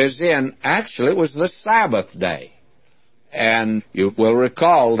certainly busy, and actually it was the Sabbath day. And you will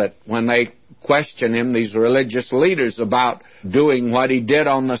recall that when they questioned him, these religious leaders, about doing what he did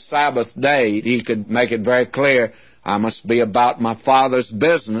on the Sabbath day, he could make it very clear, I must be about my Father's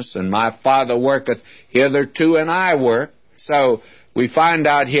business, and my Father worketh hitherto, and I work. So we find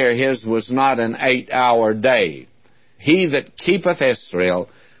out here his was not an 8-hour day. He that keepeth Israel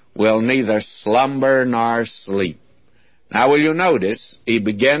will neither slumber nor sleep. Now will you notice, he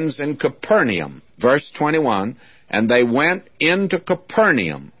begins in Capernaum, verse 21, and they went into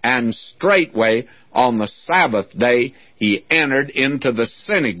Capernaum, and straightway on the Sabbath day he entered into the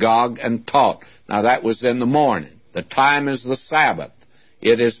synagogue and taught. Now that was in the morning. The time is the Sabbath.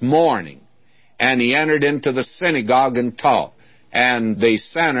 It is morning. And he entered into the synagogue and taught. And the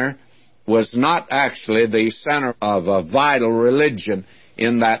center was not actually the center of a vital religion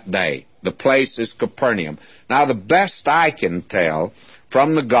in that day. The place is Capernaum. Now, the best I can tell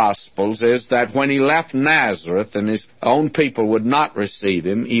from the Gospels is that when he left Nazareth and his own people would not receive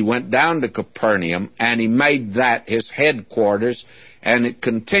him, he went down to Capernaum and he made that his headquarters, and it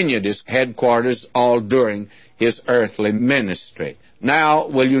continued his headquarters all during his earthly ministry. Now,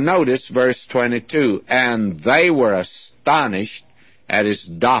 will you notice verse 22? And they were astonished at his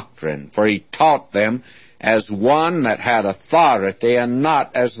doctrine, for he taught them as one that had authority and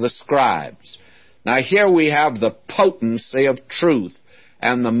not as the scribes. Now, here we have the potency of truth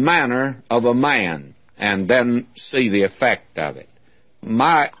and the manner of a man, and then see the effect of it.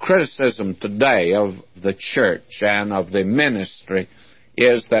 My criticism today of the church and of the ministry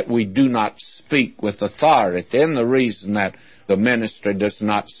is that we do not speak with authority, and the reason that the ministry does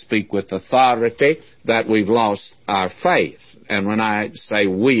not speak with authority, that we've lost our faith. And when I say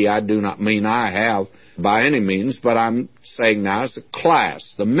we, I do not mean I have by any means, but I'm saying now as a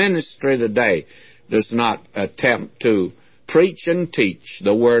class. The ministry today does not attempt to preach and teach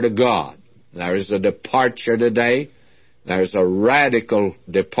the Word of God. There is a departure today. There's a radical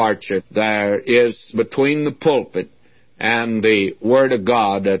departure. There is between the pulpit and the Word of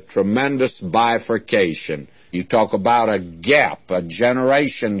God a tremendous bifurcation. You talk about a gap, a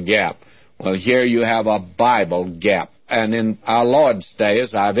generation gap. Well, here you have a Bible gap. And in our Lord's day,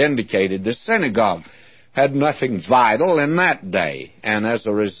 as I've indicated, the synagogue had nothing vital in that day. And as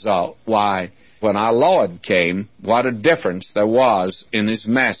a result, why, when our Lord came, what a difference there was in his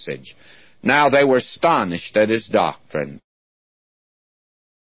message. Now they were astonished at his doctrine.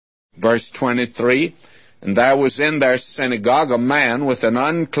 Verse 23, and there was in their synagogue a man with an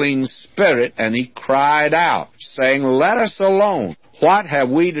unclean spirit, and he cried out, saying, Let us alone. What have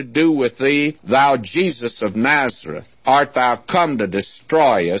we to do with thee, thou Jesus of Nazareth? Art thou come to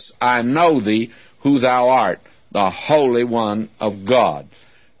destroy us? I know thee, who thou art, the Holy One of God.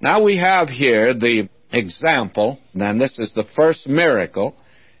 Now we have here the example, and this is the first miracle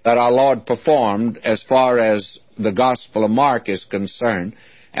that our Lord performed as far as the Gospel of Mark is concerned,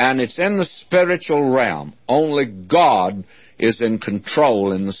 and it's in the spiritual realm. Only God is in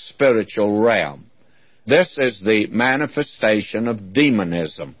control in the spiritual realm. This is the manifestation of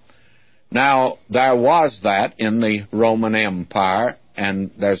demonism. Now, there was that in the Roman Empire,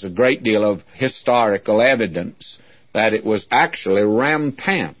 and there's a great deal of historical evidence that it was actually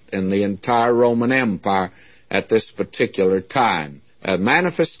rampant in the entire Roman Empire at this particular time. A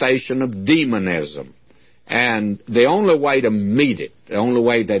manifestation of demonism. And the only way to meet it, the only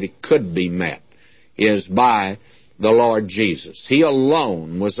way that it could be met, is by the Lord Jesus. He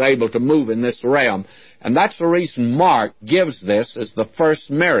alone was able to move in this realm, and that's the reason Mark gives this as the first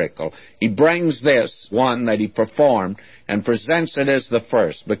miracle. He brings this one that he performed and presents it as the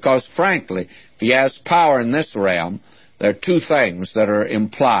first, because frankly, if he has power in this realm, there are two things that are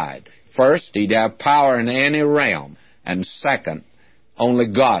implied. First, he'd have power in any realm, and second,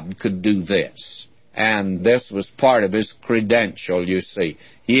 only God could do this. And this was part of his credential, you see.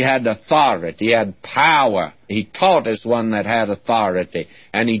 He had authority. He had power. He taught as one that had authority,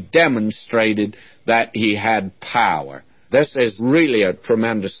 and he demonstrated that he had power. This is really a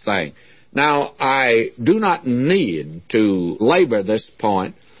tremendous thing. Now, I do not need to labor this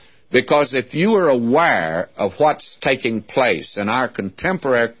point, because if you are aware of what's taking place in our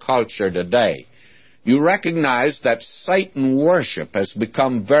contemporary culture today, you recognize that Satan worship has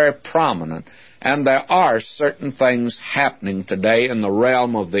become very prominent, and there are certain things happening today in the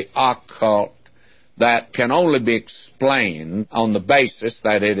realm of the occult that can only be explained on the basis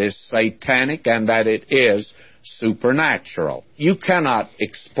that it is satanic and that it is supernatural. You cannot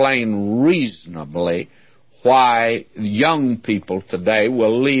explain reasonably why young people today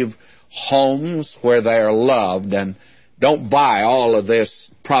will leave homes where they are loved and don't buy all of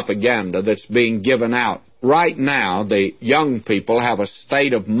this propaganda that's being given out. Right now, the young people have a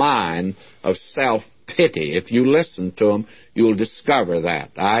state of mind of self-pity. If you listen to them, you'll discover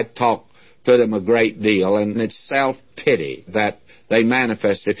that. I talk to them a great deal, and it's self-pity that they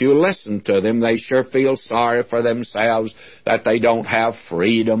manifest. If you listen to them, they sure feel sorry for themselves, that they don't have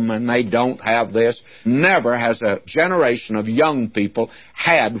freedom and they don't have this. Never has a generation of young people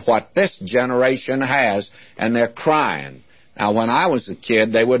had what this generation has, and they're crying. Now, when I was a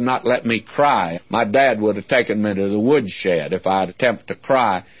kid, they would not let me cry. My dad would have taken me to the woodshed if I'd attempt to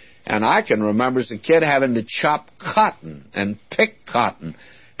cry. And I can remember as a kid having to chop cotton and pick cotton.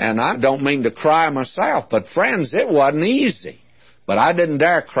 And I don't mean to cry myself, but friends, it wasn't easy. But I didn't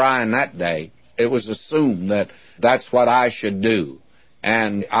dare cry in that day. It was assumed that that's what I should do.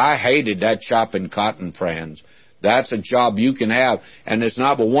 And I hated that chopping cotton, friends. That's a job you can have, and there's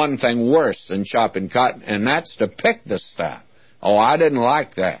not but one thing worse than chopping cotton, and that's to pick the stuff. Oh, I didn't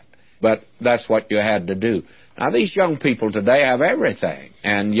like that, but that's what you had to do. Now, these young people today have everything,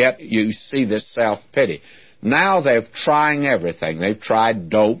 and yet you see this self-pity. Now they're trying everything. They've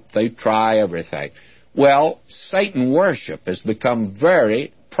tried dope. They try everything. Well, Satan worship has become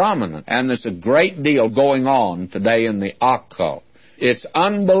very prominent, and there's a great deal going on today in the occult. It's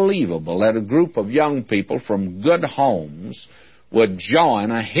unbelievable that a group of young people from good homes would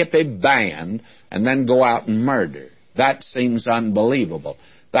join a hippie band and then go out and murder. That seems unbelievable.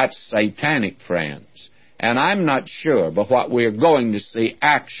 That's satanic, friends. And I'm not sure, but what we're going to see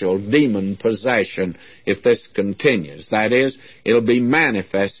actual demon possession if this continues. That is, it'll be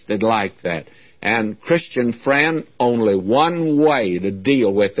manifested like that. And, Christian friend, only one way to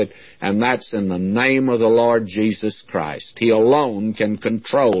deal with it, and that's in the name of the Lord Jesus Christ. He alone can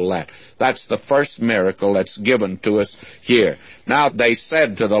control that. That's the first miracle that's given to us here. Now, they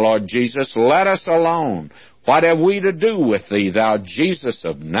said to the Lord Jesus, "Let us alone. What have we to do with thee, thou Jesus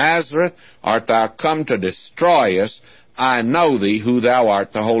of Nazareth? Art thou come to destroy us? I know thee who thou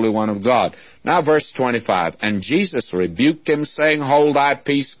art, the Holy One of God." Now, verse 25, "And Jesus rebuked him, saying, Hold thy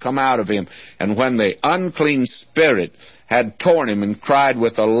peace, come out of him. And when the unclean spirit had torn him and cried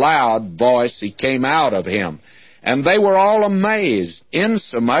with a loud voice, he came out of him. And they were all amazed,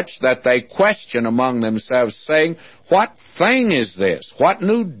 insomuch that they questioned among themselves, saying, What thing is this? What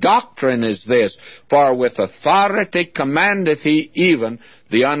new doctrine is this? For with authority commandeth he even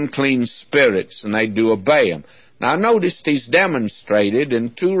the unclean spirits, and they do obey him." Now, notice he's demonstrated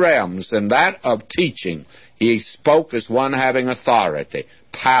in two realms, in that of teaching. He spoke as one having authority,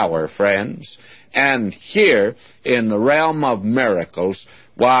 power, friends. And here, in the realm of miracles,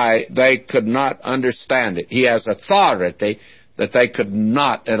 why, they could not understand it. He has authority that they could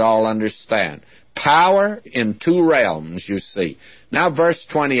not at all understand. Power in two realms, you see. Now, verse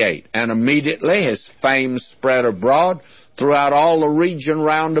 28, "And immediately his fame spread abroad throughout all the region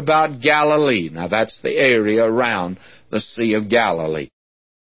round about Galilee." Now, that's the area around the Sea of Galilee.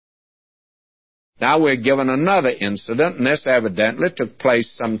 Now, we're given another incident, and this evidently took place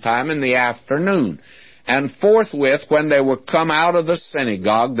sometime in the afternoon. "And forthwith, when they were come out of the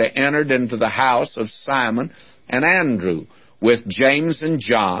synagogue, they entered into the house of Simon and Andrew, with James and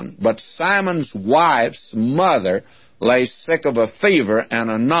John. But Simon's wife's mother lay sick of a fever, and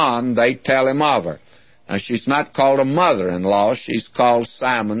anon they tell him of her." Now, she's not called a mother-in-law. She's called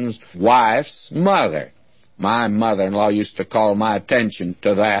Simon's wife's mother. My mother-in-law used to call my attention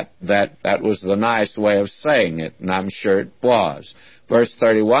to that was the nice way of saying it, and I'm sure it was. Verse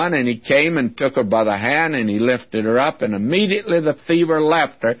 31, and he came and took her by the hand, and he lifted her up, and immediately the fever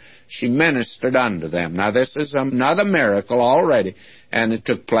left her. She ministered unto them. Now, this is another miracle already, and it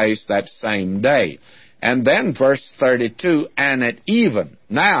took place that same day. And then verse 32, and at even.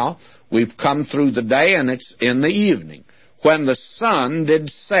 Now, we've come through the day, and it's in the evening. When the sun did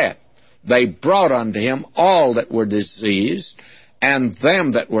set, they brought unto him all that were diseased, and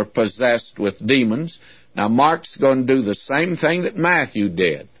them that were possessed with demons. Now, Mark's going to do the same thing that Matthew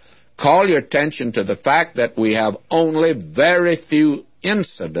did. Call your attention to the fact that we have only very few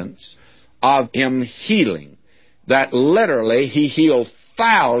incidents of him healing. That literally he healed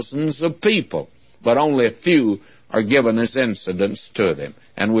thousands of people, but only a few are given as incidents to them.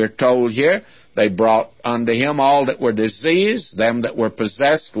 And we're told here, they brought unto him all that were diseased, them that were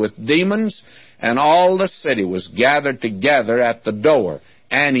possessed with demons, and all the city was gathered together at the door.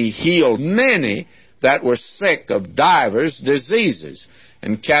 And he healed many that were sick of divers diseases,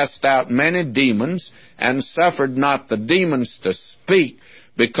 and cast out many demons, and suffered not the demons to speak,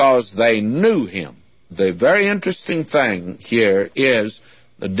 because they knew him. The very interesting thing here is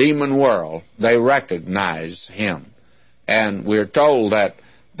the demon world, they recognize him. And we're told that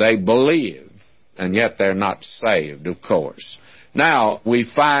they believe, and yet they're not saved, of course. Now, we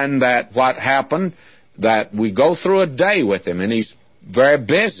find that what happened, that we go through a day with him, and he's very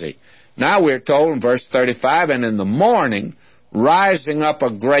busy. Now we're told in verse 35, and in the morning, rising up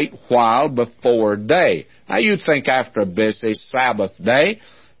a great while before day. Now you'd think after a busy Sabbath day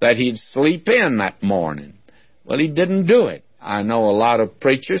that he'd sleep in that morning. Well, he didn't do it. I know a lot of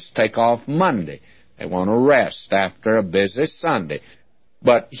preachers take off Monday. They want to rest after a busy Sunday.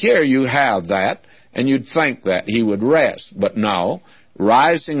 But here you have that, and you'd think that he would rest. But no,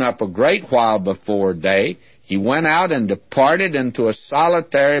 rising up a great while before day, he went out and departed into a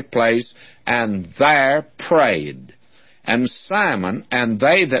solitary place, and there prayed. And Simon and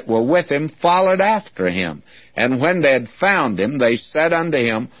they that were with him followed after him. And when they had found him, they said unto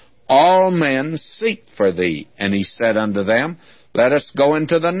him, all men seek for thee. And he said unto them, let us go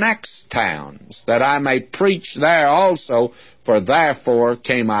into the next towns, that I may preach there also, for therefore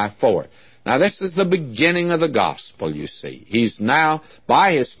came I forth. Now, this is the beginning of the gospel, you see. He's now,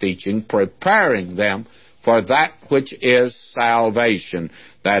 by his teaching, preparing them for that which is salvation.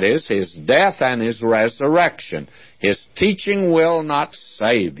 That is, his death and his resurrection. His teaching will not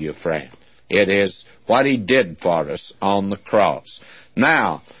save you, friend. It is what he did for us on the cross.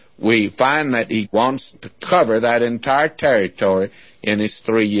 Now, we find that he wants to cover that entire territory in his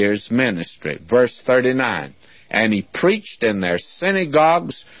 3 years' ministry. Verse 39, and he preached in their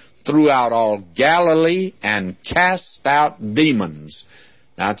synagogues throughout all Galilee and cast out demons.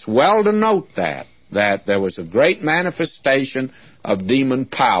 Now, it's well to note that there was a great manifestation of demon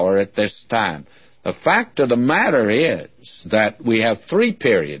power at this time. The fact of the matter is that we have 3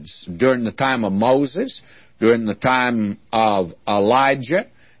 periods: during the time of Moses, during the time of Elijah,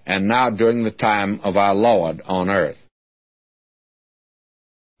 and now during the time of our Lord on earth.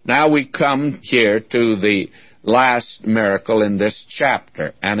 Now we come here to the last miracle in this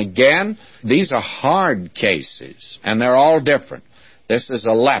chapter. And again, these are hard cases, and they're all different. This is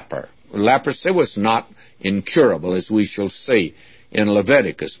a leper. Leprosy was not incurable, as we shall see in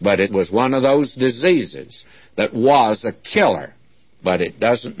Leviticus, but it was one of those diseases that was a killer, but it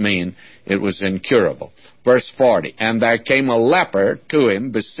doesn't mean it was incurable. Verse 40, and there came a leper to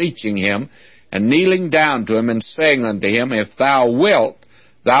him, beseeching him, and kneeling down to him, and saying unto him, if thou wilt,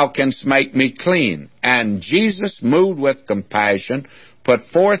 thou canst make me clean. And Jesus, moved with compassion, put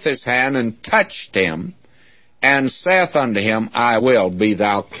forth his hand, and touched him, and saith unto him, I will, be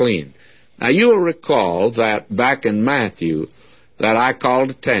thou clean. Now, you'll recall that back in Matthew, that I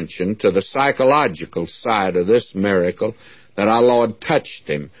called attention to the psychological side of this miracle, that our Lord touched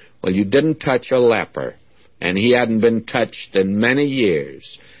him. Well, you didn't touch a leper, and he hadn't been touched in many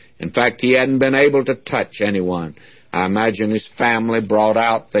years. In fact, he hadn't been able to touch anyone. I imagine his family brought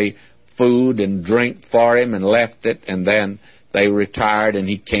out the food and drink for him and left it, and then they retired, and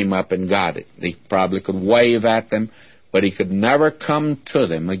he came up and got it. He probably could wave at them, but he could never come to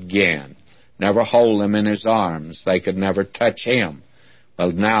them again, never hold them in his arms. They could never touch him.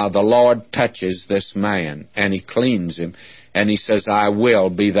 Well, now the Lord touches this man, and he cleans him, and he says, I will,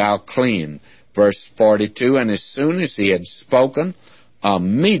 be thou clean. Verse 42, and as soon as he had spoken,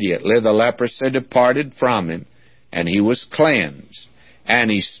 immediately the leprosy departed from him, and he was cleansed.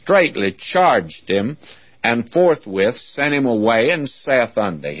 And he straightly charged him, and forthwith sent him away, and saith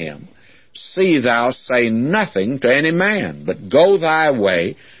unto him, see thou say nothing to any man, but go thy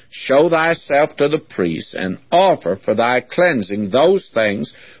way, show thyself to the priest, and offer for thy cleansing those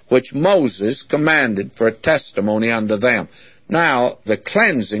things which Moses commanded for a testimony unto them. Now, the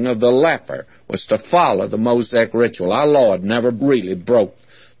cleansing of the leper was to follow the Mosaic ritual. Our Lord never really broke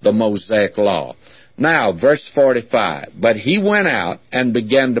the Mosaic law. Now, verse 45, but he went out and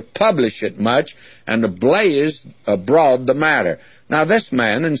began to publish it much, and to blaze abroad the matter. Now, this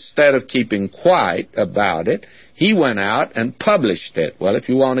man, instead of keeping quiet about it, he went out and published it. Well, if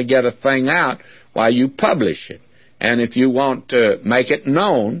you want to get a thing out, why, you publish it. And if you want to make it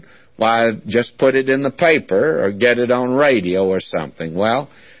known, why, just put it in the paper or get it on radio or something. Well,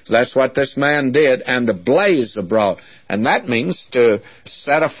 that's what this man did, and to blaze abroad. And that means to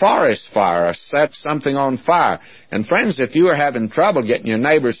set a forest fire or set something on fire. And friends, if you are having trouble getting your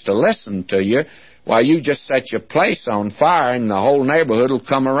neighbors to listen to you, why, you just set your place on fire and the whole neighborhood will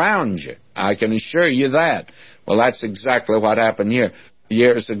come around you. I can assure you that. Well, that's exactly what happened here.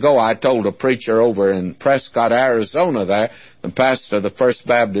 Years ago, I told a preacher over in Prescott, Arizona there, the pastor of the First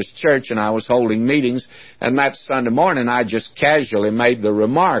Baptist Church, and I was holding meetings, and that Sunday morning I just casually made the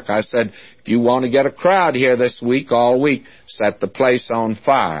remark. I said, if you want to get a crowd here this week, all week, set the place on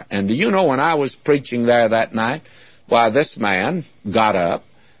fire. And do you know, when I was preaching there that night, why, this man got up,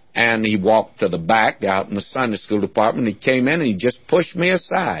 and he walked to the back out in the Sunday school department. He came in and he just pushed me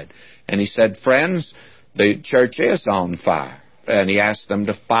aside. And he said, friends, the church is on fire. And he asked them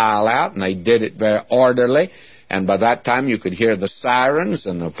to file out, and they did it very orderly. And by that time, you could hear the sirens,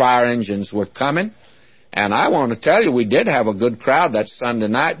 and the fire engines were coming. And I want to tell you, we did have a good crowd that Sunday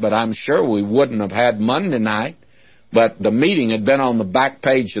night, but I'm sure we wouldn't have had Monday night. But the meeting had been on the back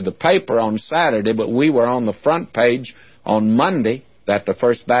page of the paper on Saturday, but we were on the front page on Monday, that the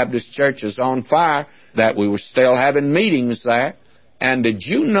First Baptist Church is on fire, that we were still having meetings there. And did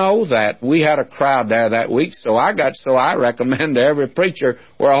you know that we had a crowd there that week? So I recommend to every preacher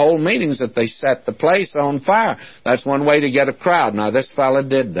where whole meetings that they set the place on fire. That's one way to get a crowd. Now, this fellow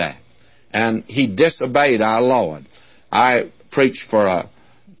did that, and he disobeyed our Lord. I preached for a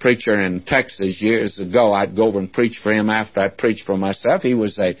preacher in Texas years ago. I'd go over and preach for him after I preached for myself. He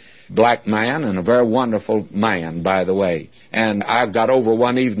was a black man, and a very wonderful man, by the way. And I got over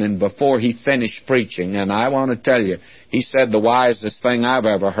one evening before he finished preaching, and I want to tell you, he said the wisest thing I've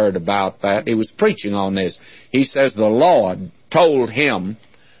ever heard about that. He was preaching on this. He says the Lord told him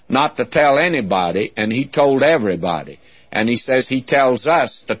not to tell anybody, and he told everybody. And he says he tells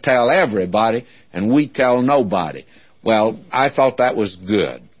us to tell everybody, and we tell nobody. Well, I thought that was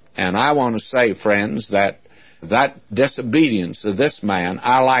good. And I want to say, friends, that disobedience of this man,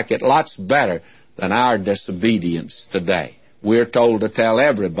 I like it lots better than our disobedience today. We're told to tell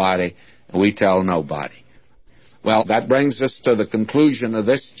everybody, and we tell nobody. Well, that brings us to the conclusion of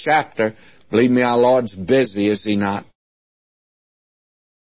this chapter. Believe me, our Lord's busy, is He not?